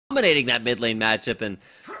dominating that mid lane matchup. And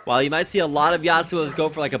while you might see a lot of Yasuo's go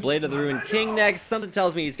for like a Blade of the Ruined King next, something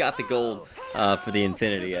tells me he's got the gold for the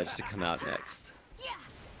Infinity Edge to come out next.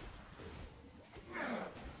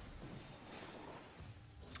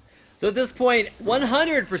 So at this point,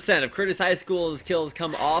 100% of Curtis High School's kills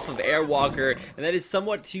come off of Airwalker, and that is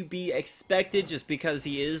somewhat to be expected just because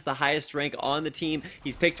he is the highest rank on the team.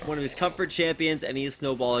 He's picked one of his comfort champions, and he is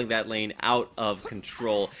snowballing that lane out of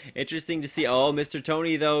control. Interesting to see. Oh, Mr.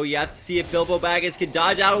 Tony, though, you have to see if Bilbo Baggins can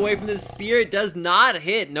dodge out away from the spear. It does not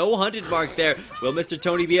hit. No 100 mark there. Will Mr.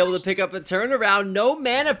 Tony be able to pick up a turnaround? No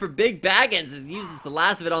mana for Big Baggins. He uses the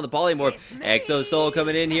last of it on the polymorph. Exo Soul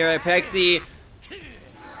coming in here at Pexi.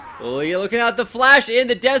 Oh, you're looking out the flash in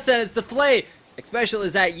the death sentence, the flay. Special,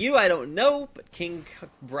 is that you? I don't know, but King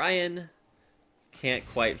Brian can't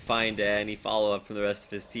quite find any follow-up from the rest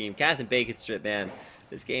of his team. Captain Bacon Strip, man,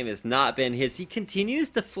 this game has not been his. He continues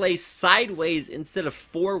to flay sideways instead of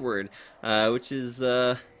forward, which is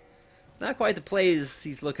not quite the plays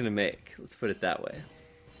he's looking to make. Let's put it that way.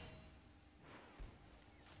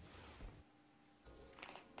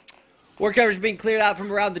 War coverage being cleared out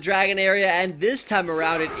from around the dragon area, and this time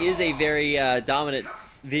around it is a very dominant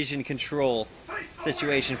vision control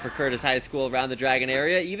situation for Curtis High School around the dragon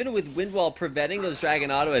area, even with Windwall preventing those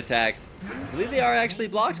dragon auto attacks. I believe they are actually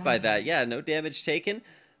blocked by that. Yeah, no damage taken.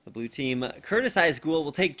 The blue team, Curtis High School,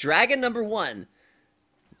 will take dragon number 1.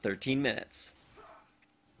 13 minutes.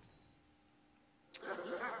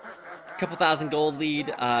 A couple thousand gold lead,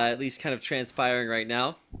 at least kind of transpiring right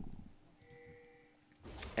now.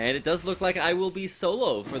 And it does look like I will be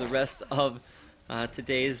solo for the rest of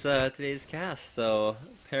today's cast. So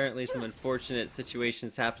apparently some unfortunate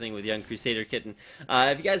situations happening with young Crusader Kitten.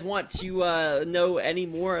 If you guys want to know any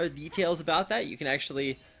more details about that, you can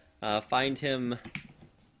actually find him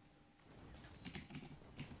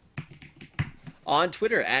on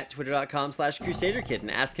Twitter at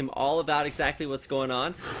twitter.com/CrusaderKitten. Ask him all about exactly what's going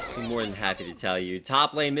on. I'm more than happy to tell you.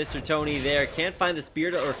 Top lane, Mr. Tony there can't find the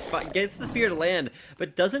spear to, or gets the spear to land,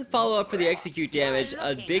 but doesn't follow up for the execute damage.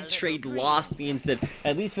 A big trade lost means that,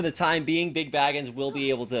 at least for the time being, Big Baggins will be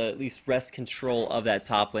able to at least wrest control of that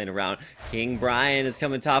top lane around. King Brian is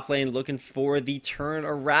coming top lane looking for the turn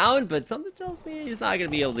around, but something tells me he's not going to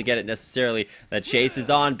be able to get it necessarily. The chase is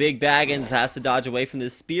on. Big Baggins has to dodge away from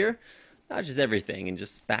this spear. Dodges everything and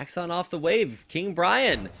just backs on off the wave. King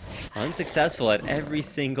Brian, unsuccessful at every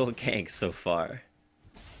single gank so far.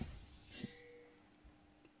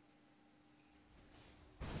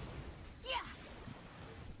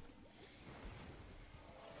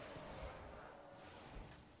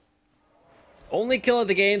 Only kill of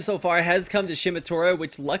the game so far has come to Shimitora,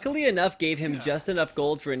 which luckily enough gave him just enough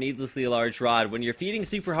gold for a needlessly large rod. When you're feeding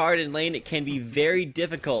super hard in lane, it can be very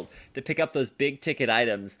difficult to pick up those big ticket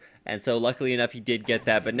items. And so luckily enough, he did get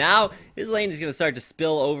that. But now his lane is going to start to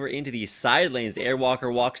spill over into these side lanes.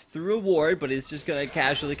 Airwalker walks through a ward, but is just going to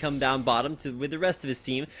casually come down bottom with the rest of his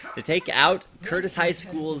team to take out Curtis High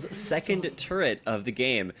School's second turret of the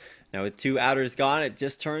game. Now with 2 outers gone, it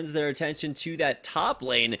just turns their attention to that top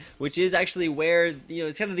lane, which is actually where, you know,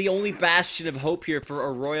 it's kind of the only bastion of hope here for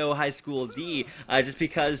Arroyo High School D, just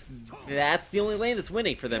because that's the only lane that's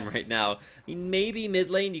winning for them right now. I mean, maybe mid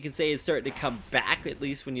lane you can say is starting to come back, at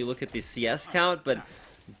least when you look at the CS count, but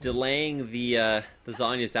delaying the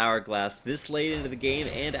Zhonya's Hourglass this late into the game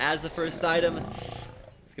and as the first item,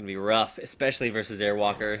 it's going to be rough, especially versus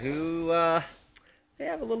Airwalker, who they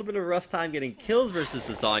have a little bit of a rough time getting kills versus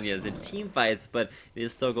the Zhonyas in team fights, but it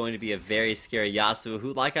is still going to be a very scary Yasuo,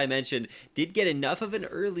 who, like I mentioned, did get enough of an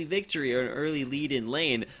early victory or an early lead in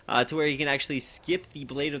lane to where he can actually skip the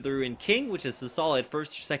Blade of the Ruined King, which is a solid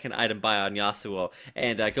first or second item buy on Yasuo,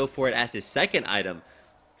 and go for it as his second item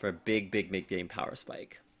for a big mid-game power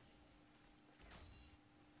spike.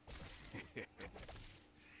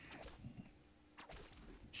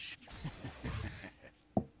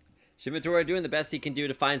 Shimitora doing the best he can do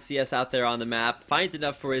to find CS out there on the map. Finds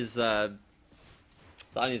enough for his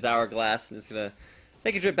Zhonya's Hourglass, and is going to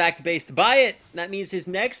take a trip back to base to buy it. That means his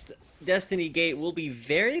next Destiny Gate will be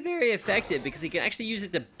very effective because he can actually use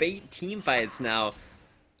it to bait team fights now.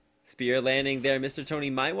 Spear landing there. Mr. Tony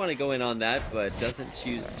might want to go in on that, but doesn't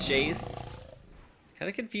choose to chase. Kind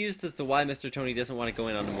of confused as to why Mr. Tony doesn't want to go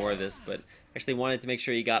in on more of this, but actually wanted to make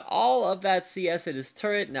sure he got all of that CS at his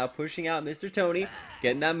turret. Now pushing out Mr. Tony,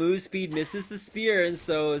 getting that move speed, misses the spear, and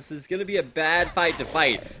so this is going to be a bad fight to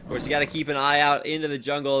fight. Of course, you got to keep an eye out into the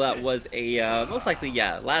jungle. That was a most likely,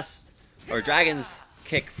 yeah, Dragon's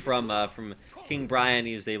kick from King Brian.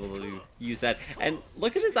 He was able to use that, and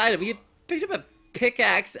look at his item. He picked up a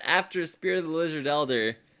pickaxe after Spear of the Lizard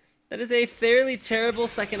Elder. That is a fairly terrible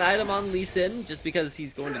second item on Lee Sin, just because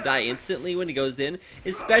he's going to die instantly when he goes in.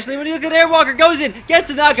 Especially when you look at Airwalker, goes in, gets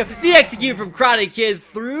the knockup, the execute from Karate Kid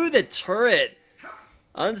through the turret.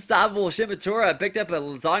 Unstoppable Shimitora picked up a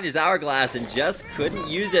Lasagna's Hourglass and just couldn't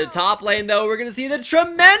use it. Top lane, though, we're going to see the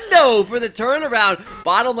Tremendo for the turnaround.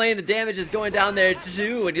 Bottom lane, the damage is going down there,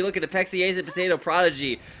 too. When you look at Apexi Ace and Potato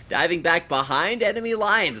Prodigy diving back behind enemy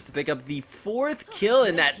lines to pick up the 4th kill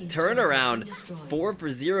in that turnaround. 4 for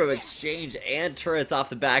 0 exchange and turrets off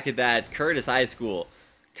the back of that. Curtis High School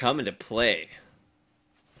coming to play.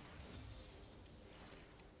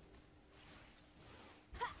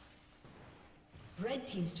 Red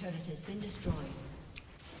team's turret has been destroyed.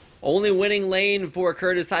 Only winning lane for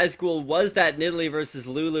Curtis High School was that Nidalee versus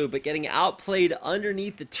Lulu, but getting outplayed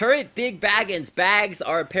underneath the turret. Big Baggins bags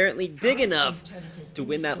are apparently big enough to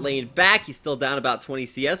win that lane back. He's still down about 20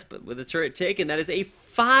 CS, but with the turret taken, that is a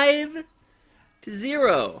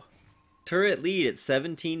 5-0 turret lead at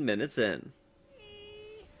 17 minutes in.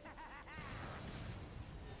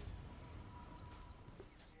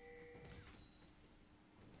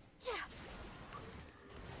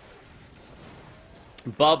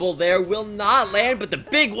 Bubble there will not land, but the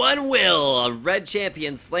big one will. A red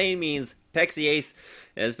champion slain means Apexi Ace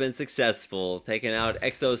has been successful, taking out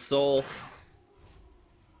Exo Soul.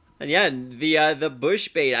 And yeah, the bush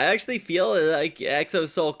bait. I actually feel like Exo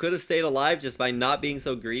Soul could have stayed alive just by not being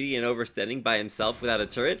so greedy and overstanding by himself without a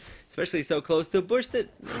turret, especially so close to a bush that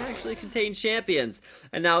actually contains champions.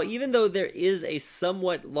 And now, even though there is a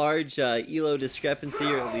somewhat large elo discrepancy,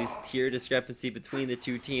 or at least tier discrepancy between the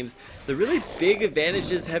two teams, the really big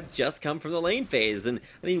advantages have just come from the lane phase. And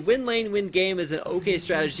I mean, win lane, win game is an okay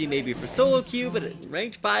strategy maybe for solo queue, but at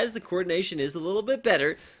ranked 5s, the coordination is a little bit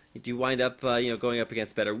better. You do wind up, going up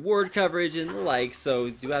against better ward coverage and the like, so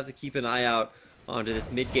do have to keep an eye out onto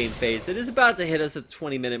this mid-game phase. It is about to hit us at the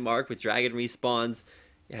 20-minute mark with Dragon respawns.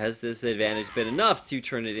 Has this advantage been enough to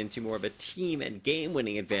turn it into more of a team and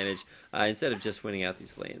game-winning advantage instead of just winning out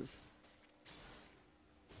these lanes?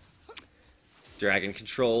 Dragon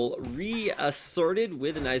control reasserted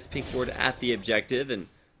with a nice pink ward at the objective, and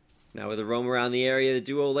now with a roam around the area, the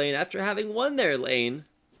duo lane, after having won their lane,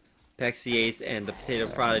 Apexi Ace and the Potato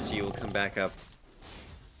Prodigy will come back up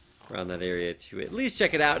around that area to at least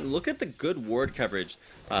check it out and look at the good ward coverage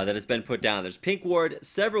that has been put down. There's pink ward,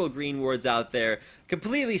 several green wards out there,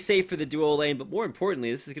 completely safe for the duo lane, but more importantly,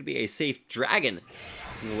 this is going to be a safe Dragon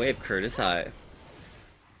in the way of Curtis High.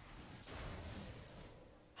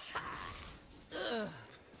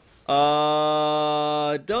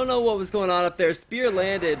 Don't know what was going on up there. Spear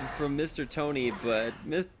landed from Mr. Tony, but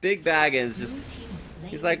Big Baggins just...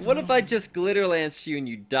 He's like, what if I just glitter lanced you and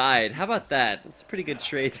you died? How about that? That's a pretty good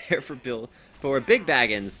trade there for Big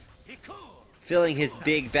Baggins. Filling his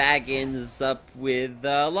Big Baggins up with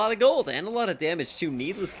a lot of gold and a lot of damage too.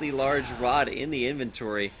 Needlessly large rod in the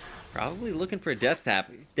inventory. Probably looking for a death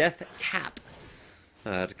cap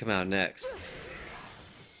to come out next.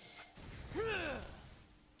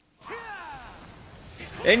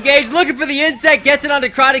 Engage, looking for the insect, gets it onto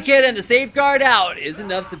Karate Kid, and the safeguard out is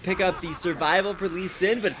enough to pick up the survival for Lee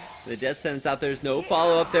Sin, but the death sentence out there is no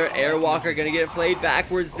follow-up there. Airwalker gonna get flayed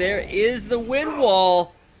backwards. There is the wind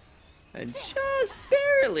wall. And just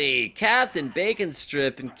barely, Captain Bacon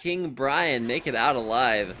Strip and King Brian make it out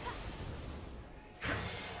alive.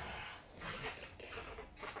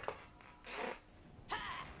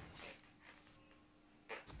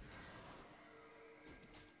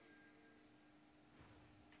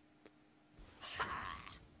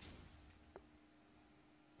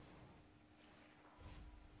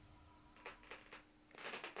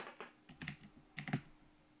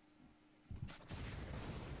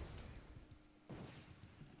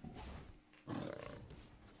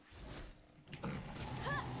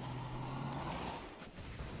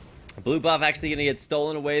 Blue buff actually going to get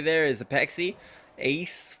stolen away there is Apexi.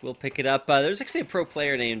 Ace will pick it up. There's actually a pro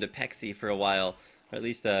player named Apexi for a while, or at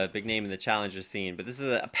least a big name in the challenger scene, but this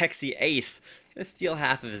is Apexi Ace. Going to steal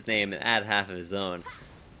half of his name and add half of his own.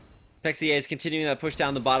 Apexi Ace continuing that push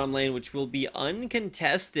down the bottom lane, which will be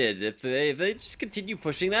uncontested. If they just continue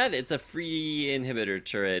pushing that, it's a free inhibitor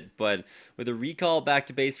turret, but with a recall back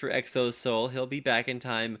to base for Exo Soul, he'll be back in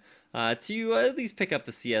time to at least pick up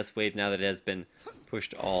the CS wave now that it has been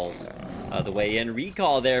pushed all the way in.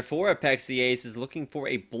 Recall there for Apexi Ace is looking for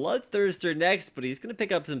a Bloodthirster next, but he's going to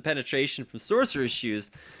pick up some penetration from Sorcerer's Shoes.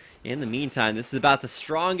 In the meantime, this is about the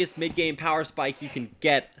strongest mid-game power spike you can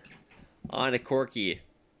get on a Corki.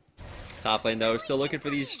 Top lane, though, still looking for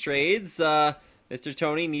these trades. Mr.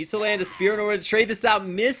 Tony needs to land a spear in order to trade this out.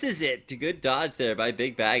 Misses it. Good dodge there by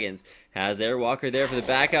Big Baggins. Has Airwalker there for the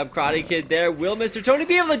backup. Karate Kid there. Will Mr. Tony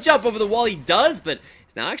be able to jump over the wall? He does, but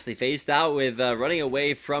he's now actually faced out with running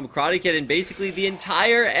away from Karate Kid and basically the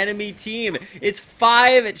entire enemy team. It's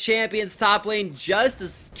 5 champions top lane just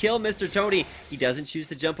to kill Mr. Tony. He doesn't choose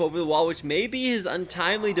to jump over the wall, which may be his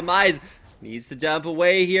untimely demise. Needs to jump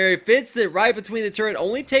away here. Fits it right between the turret.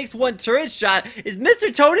 Only takes 1 turret shot. Is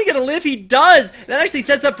Mr. Tony going to live? He does. That actually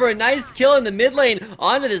sets up for a nice kill in the mid lane.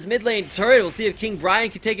 Onto this mid lane turret. We'll see if King Brian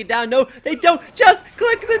can take it down. No, they don't. Just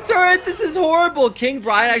click the turret. This is horrible. King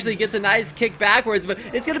Brian actually gets a nice kick backwards, but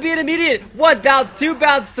it's going to be an immediate 1 bounce, 2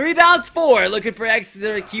 bounce, 3 bounce, 4. Looking for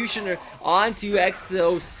Executioner onto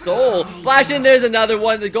Exo Soul. Flash in. There's another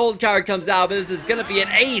one. The gold card comes out, but this is going to be an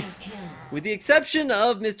ace. With the exception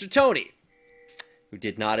of Mr. Tony, who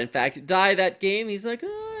did not, in fact, die that game. He's like,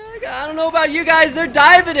 I don't know about you guys. They're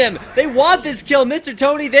diving him. They want this kill. Mr.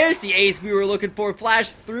 Tony, there's the ace we were looking for.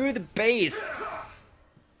 Flash through the base.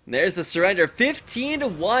 And there's the surrender.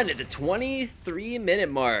 15-1 at the 23-minute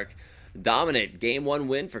mark. Dominant Game 1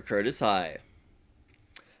 win for Curtis High.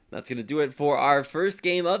 That's going to do it for our first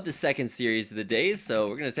game of the second series of the day. So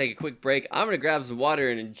we're going to take a quick break. I'm going to grab some water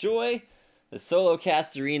and enjoy the solo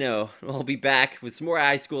Castorino. We'll be back with some more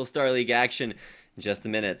High School Star League action in just a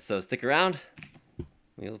minute, so stick around.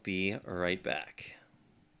 We'll be right back.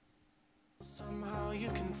 Somehow you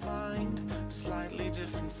can find a slightly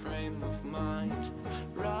different frame of mind,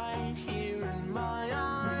 right here in my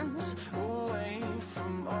arms, away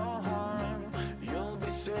from all harm. You'll be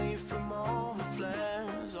safe from all the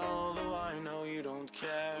flares, although I know you don't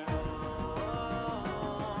care.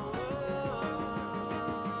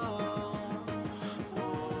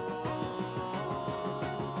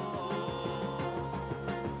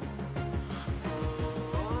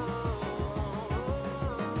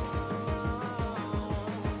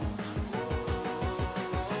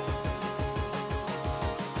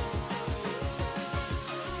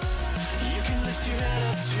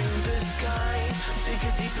 Take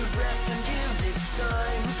a deeper breath and give it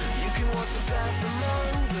time. You can walk the path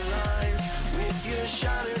among the lines with your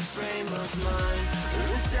shattered frame of mind.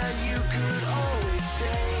 Instead you could always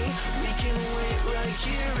stay. We can wait right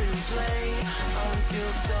here and play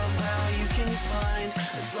until somehow you can find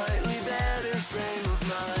a slightly better frame of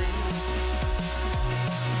mind.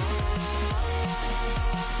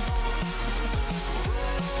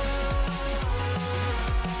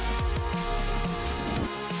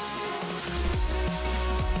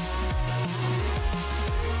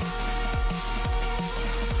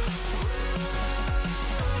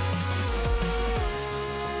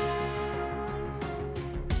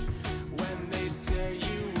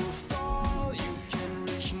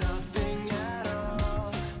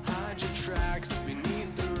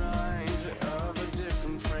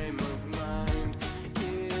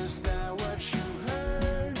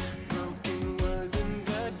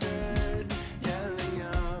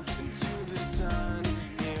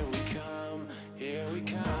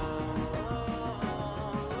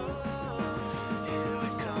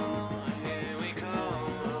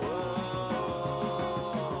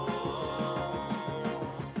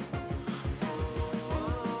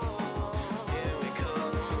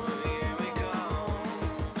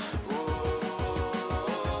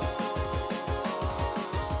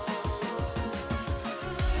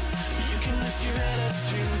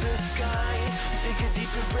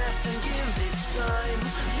 Breath and give it time.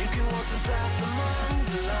 You can walk the path among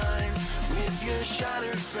the lines with your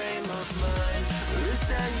shattered frame of mind.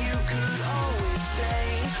 Instead you could always stay.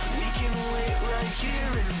 We can wait right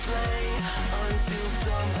here and play until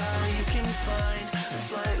somehow you can find a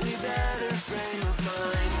slightly better frame of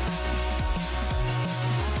mind.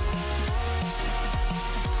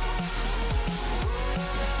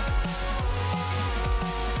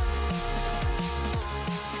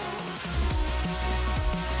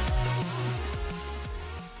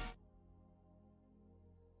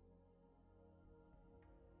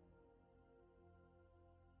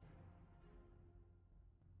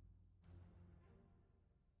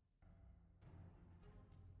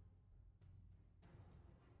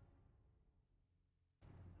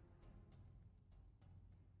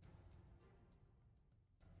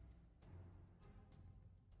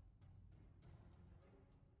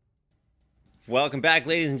 Welcome back,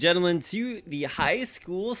 ladies and gentlemen, to the High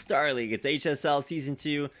School Star League. It's HSL Season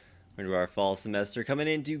 2. We're into our fall semester, coming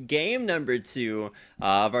into game number 2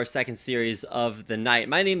 of our second series of the night.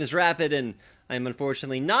 My name is Rapid, and I'm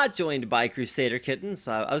unfortunately not joined by Crusader Kitten.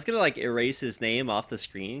 So I was going to erase his name off the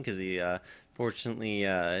screen because he fortunately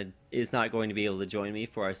is not going to be able to join me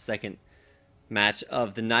for our second match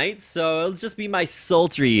of the night, so it'll just be my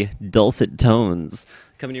sultry, dulcet tones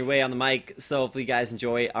coming your way on the mic. So hopefully you guys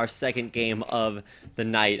enjoy our second game of the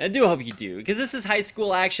night. I do hope you do, because this is high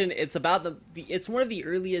school action. It's about it's one of the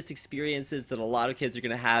earliest experiences that a lot of kids are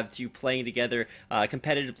going to have to playing together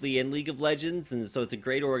competitively in League of Legends, and so it's a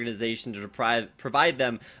great organization to provide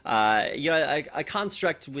them a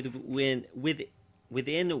construct within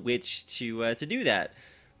which to do that.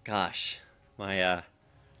 Gosh, my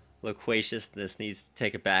loquaciousness needs to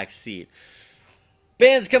take a back seat.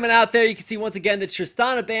 Bands coming out there. You can see once again the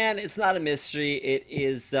Tristana band. It's not a mystery. It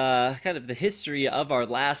is kind of the history of our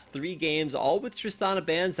last 3 games, all with Tristana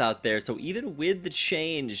bands out there. So even with the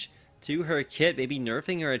change to her kit, maybe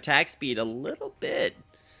nerfing her attack speed a little bit,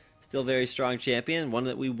 still very strong champion. One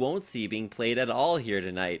that we won't see being played at all here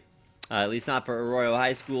tonight. At least not for Arroyo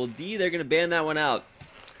High School D. They're going to ban that one out.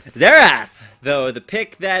 Xerath, though, the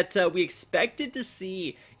pick that we expected to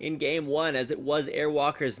see in Game 1, as it was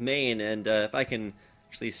Airwalker's main. And if I can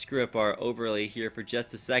actually screw up our overlay here for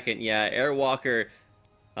just a second. Yeah, Airwalker,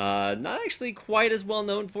 not actually quite as well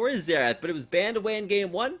known for his Xerath, but it was banned away in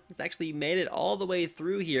Game 1. It's actually made it all the way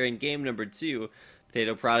through here in Game number 2.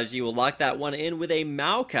 Potato Prodigy will lock that one in with a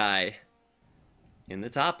Maokai in the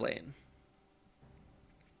top lane.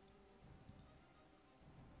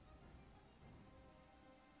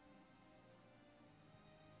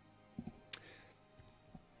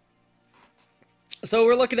 So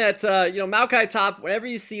we're looking at, Maokai top. Whenever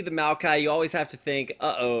you see the Maokai, you always have to think,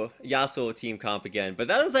 uh-oh, Yasuo team comp again. But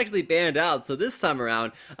that was actually banned out, so this time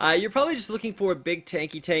around, you're probably just looking for big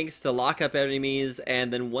tanky tanks to lock up enemies,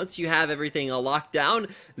 and then once you have everything all locked down,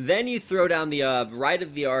 then you throw down the Rite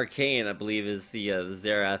of the Arcane, I believe is the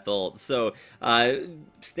Xerath ult. So,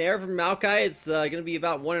 snare from Maokai, it's going to be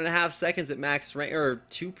about 1.5 seconds at max rank, or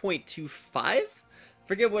 2.25?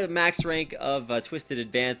 Forget what max rank of Twisted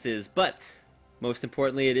Advance is, but most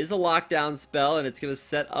importantly, it is a lockdown spell, and it's going to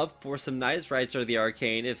set up for some nice Rites of the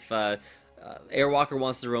Arcane. If Airwalker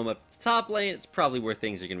wants to roam up the top lane, it's probably where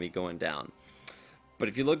things are going to be going down. But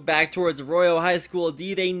if you look back towards Arroyo High School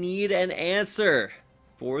D, they need an answer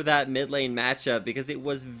for that mid lane matchup, because it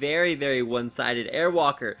was very, very one-sided.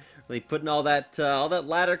 Airwalker really putting all that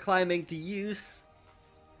ladder climbing to use.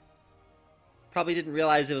 Probably didn't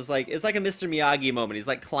realize it's like a Mr. Miyagi moment. He's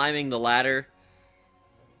like climbing the ladder,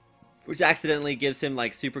 which accidentally gives him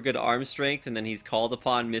like super good arm strength, and then he's called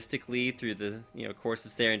upon mystically through the course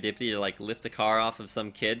of serendipity to like lift a car off of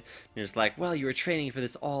some kid. And you're just like, well, you were training for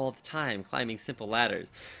this all the time, climbing simple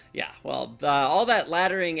ladders. Yeah, well, all that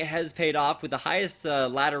laddering has paid off with the highest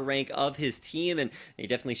ladder rank of his team, and he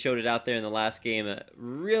definitely showed it out there in the last game. A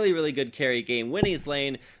really, really good carry game, winning his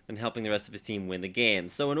lane, and helping the rest of his team win the game.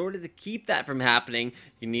 So in order to keep that from happening,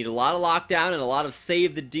 you need a lot of lockdown and a lot of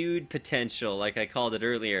save the dude potential, like I called it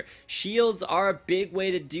earlier. Shields are a big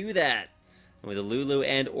way to do that. And with Lulu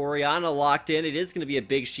and Orianna locked in, it is going to be a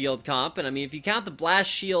big shield comp. And I mean, if you count the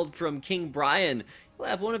blast shield from King Brian, he'll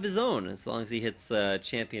have one of his own, as long as he hits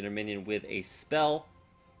champion or minion with a spell.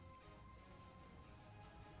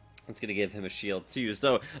 It's going to give him a shield too.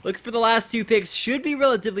 So looking for the last 2 picks. Should be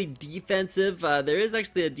relatively defensive. There is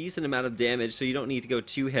actually a decent amount of damage, so you don't need to go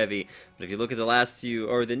too heavy. But if you look at the last 2,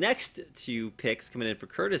 or the next 2 picks coming in for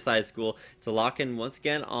Curtis High School, to lock in once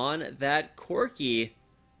again on that Corki.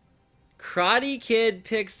 Karate Kid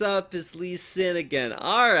picks up his Lee Sin again.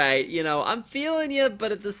 Alright, I'm feeling you,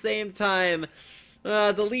 but at the same time,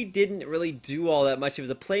 the lead didn't really do all that much. He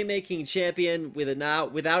was a playmaking champion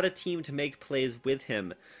without a team to make plays with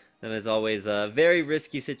him. That is always a very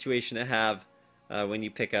risky situation to have when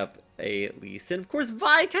you pick up a Lee Sin. Of course,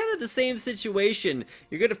 Vi, kind of the same situation.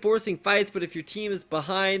 You're good at forcing fights, but if your team is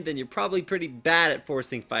behind, then you're probably pretty bad at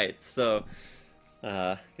forcing fights. So,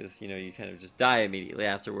 because, you kind of just die immediately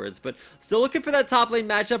afterwards. But still looking for that top lane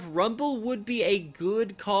matchup. Rumble would be a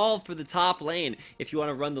good call for the top lane if you want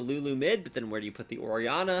to run the Lulu mid, but then where do you put the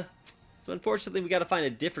Orianna? So unfortunately, we got to find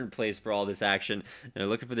a different place for all this action. And they're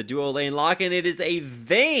looking for the duo lane lock-in. It is a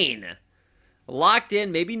Vayne locked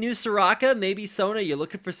in. Maybe new Soraka, maybe Sona. You're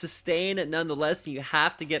looking for sustain nonetheless, and you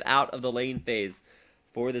have to get out of the lane phase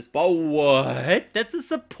for this ball. What? That's a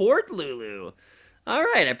support Lulu.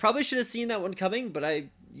 Alright, I probably should have seen that one coming, but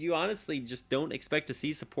you honestly just don't expect to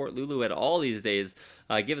see support Lulu at all these days,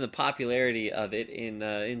 given the popularity of it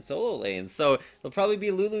in solo lanes. So it'll probably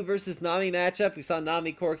be Lulu versus Nami matchup. We saw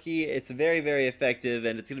Nami Corki. It's very, very effective,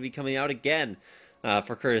 and it's going to be coming out again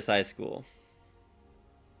for Curtis High School.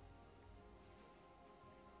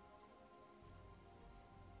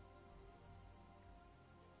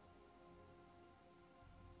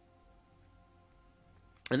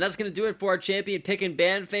 And that's going to do it for our champion pick and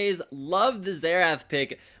ban phase. Love the Xerath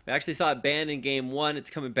pick. We actually saw it banned in game 1. It's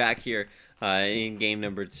coming back here in game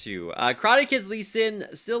number 2. Karate Kid's Lee Sin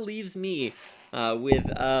still leaves me with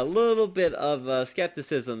a little bit of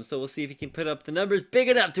skepticism, so we'll see if he can put up the numbers big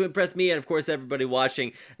enough to impress me and, of course, everybody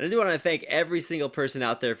watching. And I do want to thank every single person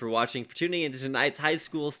out there for watching, for tuning into tonight's High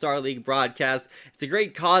School Star League broadcast. It's a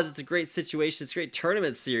great cause, it's a great situation, it's a great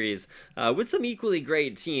tournament series with some equally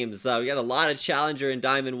great teams. We got a lot of Challenger and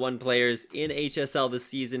Diamond 1 players in HSL this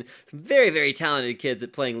season. Some very, very talented kids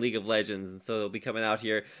at playing League of Legends, and so they'll be coming out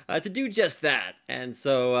here to do just that. And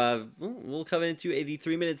so we'll come into the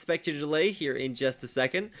 3-minute spectator delay here in just a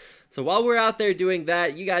second. So while we're out there doing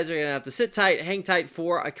that, you guys are gonna have to sit tight, hang tight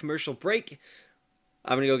for a commercial break.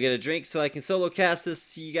 I'm gonna go get a drink so I can solo cast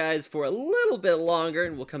this to you guys for a little bit longer,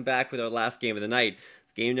 and we'll come back with our last game of the night.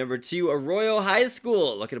 It's game number 2, Arroyo High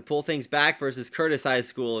School looking to pull things back versus Curtis High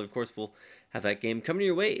School. Of course, we'll have that game coming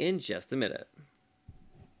your way in just a minute.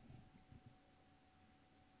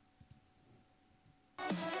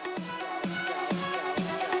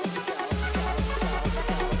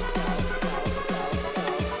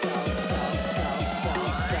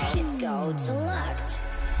 Select.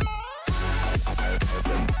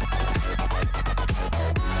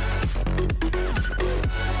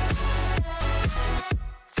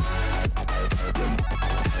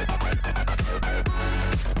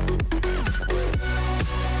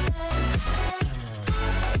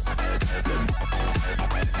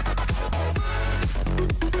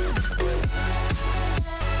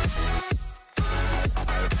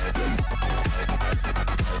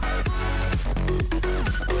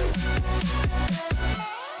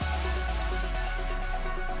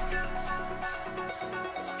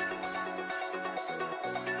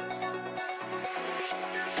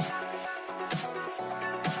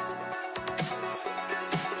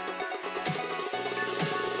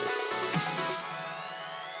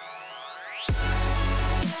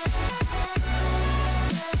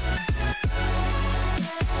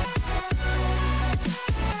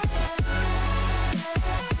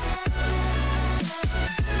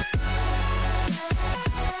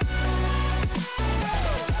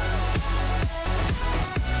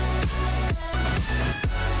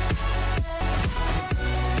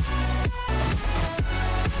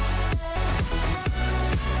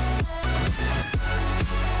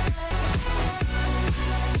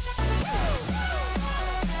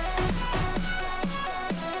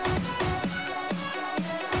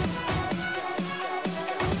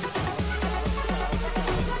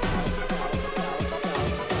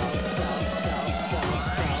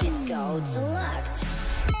 Select.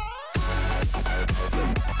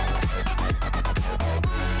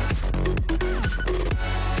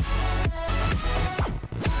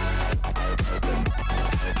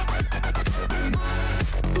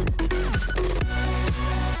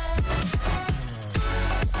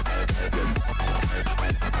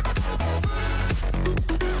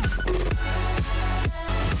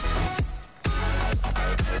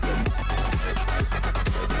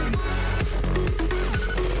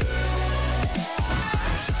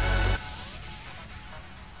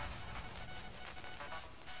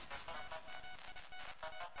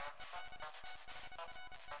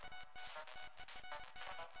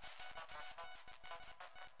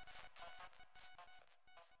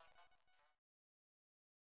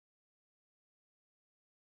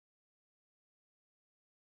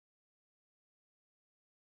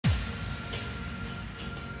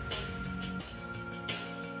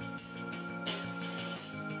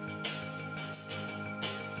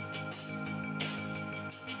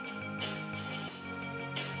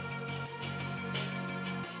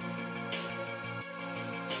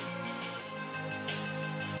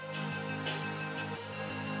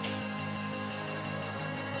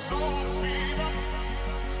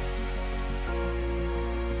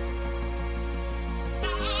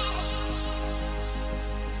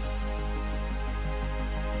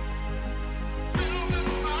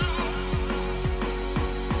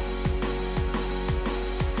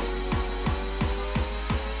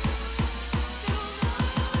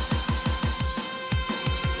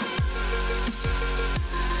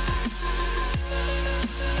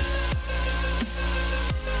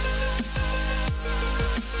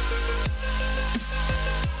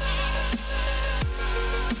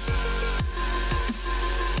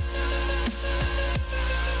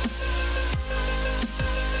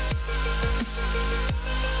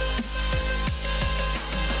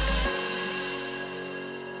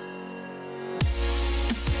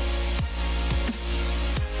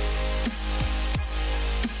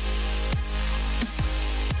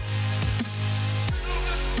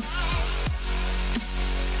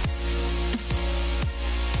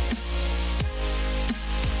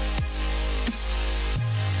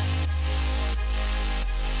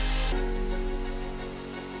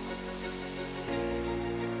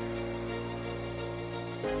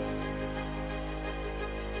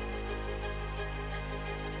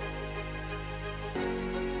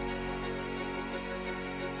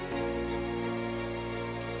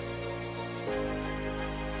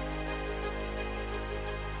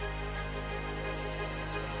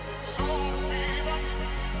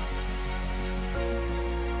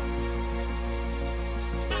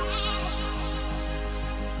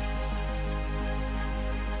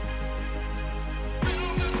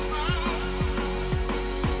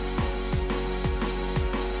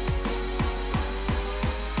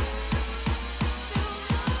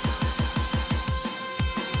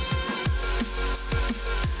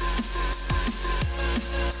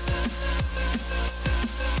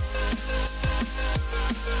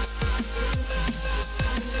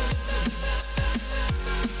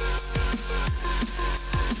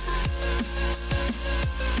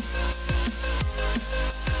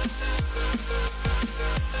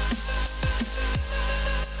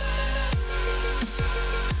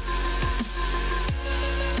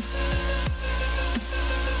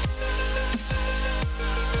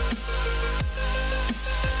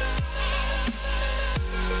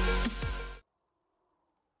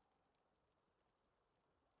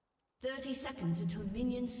 30 seconds until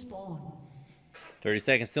minions spawn. 30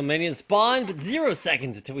 seconds till minions spawn, but 0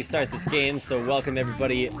 seconds until we start this game. So welcome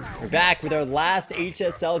everybody. We're back with our last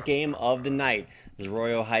HSL game of the night. The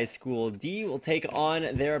Arroyo High School D will take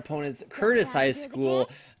on their opponents Curtis High School.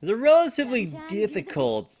 It's a relatively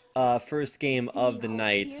difficult first game of the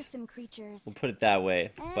night. We'll put it that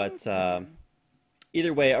way. But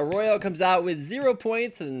either way, Arroyo comes out with 0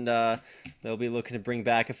 points, and they'll be looking to bring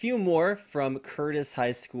back a few more from Curtis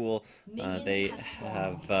High School. They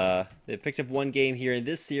picked up 1 game here in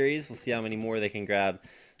this series. We'll see how many more they can grab.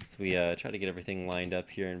 So we try to get everything lined up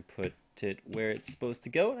here and put it where it's supposed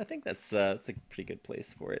to go. And I think that's a pretty good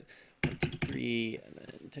place for it. 1, 2, 3, and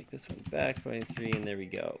then take this one back by 3, and there we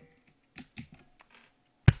go.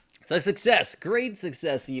 So success, great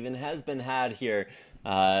success even, has been had here.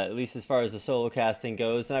 At least as far as the solo casting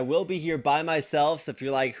goes. And I will be here by myself, so if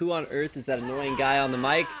you're like, who on earth is that annoying guy on the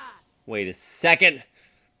mic? Wait a second.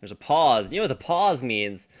 There's a pause. You know what the pause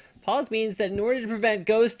means? Pause means that in order to prevent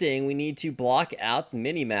ghosting, we need to block out the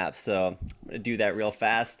minimap. So I'm going to do that real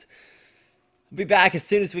fast. We'll be back as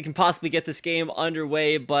soon as we can possibly get this game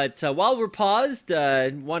underway. But while we're paused, I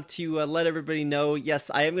want to let everybody know, yes,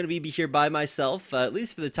 I am going to be here by myself, at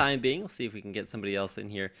least for the time being. We'll see if we can get somebody else in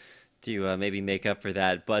here to maybe make up for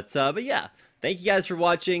that. But yeah, thank you guys for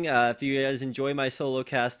watching. If you guys enjoy my solo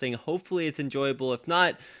casting, hopefully it's enjoyable. If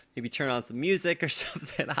not, maybe turn on some music or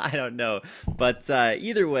something. I don't know. But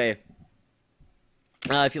either way,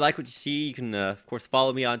 if you like what you see, you can, of course,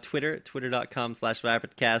 follow me on Twitter,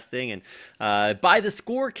 twitter.com/rapidcasting. And by the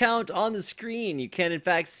score count on the screen, you can, in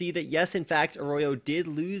fact, see that, yes, in fact, Arroyo did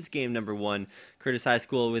lose game number 1, Curtis High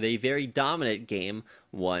School, with a very dominant game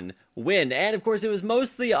 1 win. And, of course, it was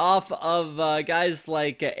mostly off of guys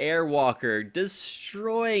like Airwalker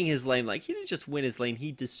destroying his lane. Like, he didn't just win his lane,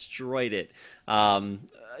 he destroyed it.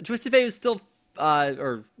 Twisted Fate was still...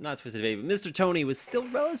 or not Twisted Fate, but Mr. Tony was still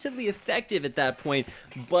relatively effective at that point,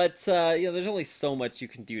 but you know, there's only so much you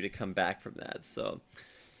can do to come back from that. So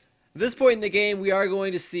at this point in the game, we are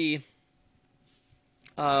going to see,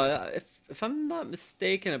 if I'm not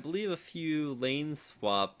mistaken, I believe a few lane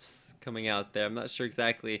swaps coming out there. I'm not sure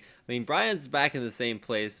exactly. I mean, Brian's back in the same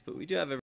place, but we do have